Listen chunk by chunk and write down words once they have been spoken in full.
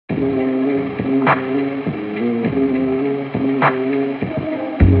I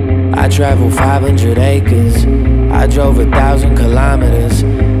traveled 500 acres, I drove 1,000 kilometers.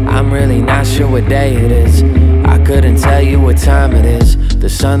 I'm really not sure what day it is, I couldn't tell you what time it is. The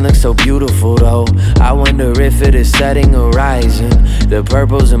sun looks so beautiful though, I wonder if it is setting or rising. The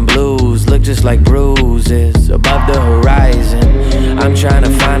purples and blues look just like bruises above the horizon. I'm trying to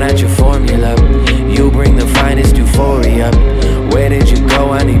find out your formula, you bring the finest euphoria. Where did you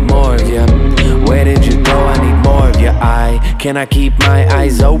go? I need more of you. Where did you go? I need more of your eye. Can I keep my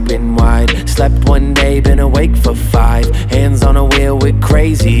eyes open wide? Slept one day, been awake for 5. Hands on a wheel with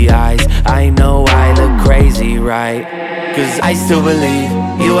crazy eyes. I know I look crazy, right? Cause I still believe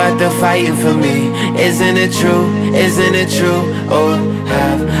you out there fighting for me. Isn't it true? Isn't it true? Or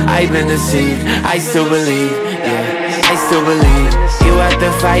have I been deceived? I still believe, yeah, I still believe you out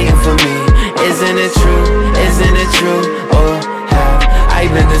there fighting for me. Isn't it true? Isn't it true? Or have I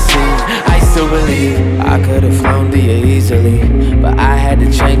been deceived? I still believe I could've flown to you easily, but I had to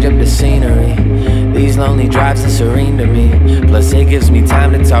change up the scenery. These lonely drives are serene to me, plus it gives me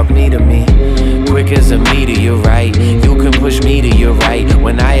time to talk me to me. Quick as a meteorite, you can push me to your right.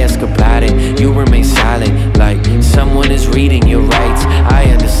 When I ask about it, you remain silent, like someone is reading your rights. I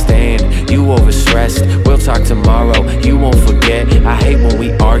understand, you overstressed, we'll talk tomorrow, you won't forget. I hate when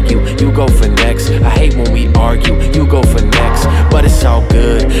we argue, you go for next. I hate when we argue, you go for next. But it's all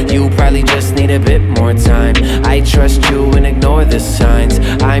good, you probably just need a bit more time. I trust you and ignore the signs.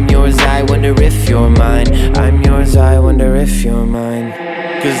 I'm yours, I wonder if you're mine. I'm yours, I wonder if you're mine.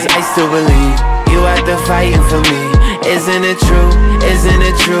 Cause I still believe you out there fighting for me. Isn't it true? Isn't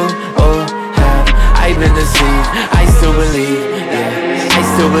it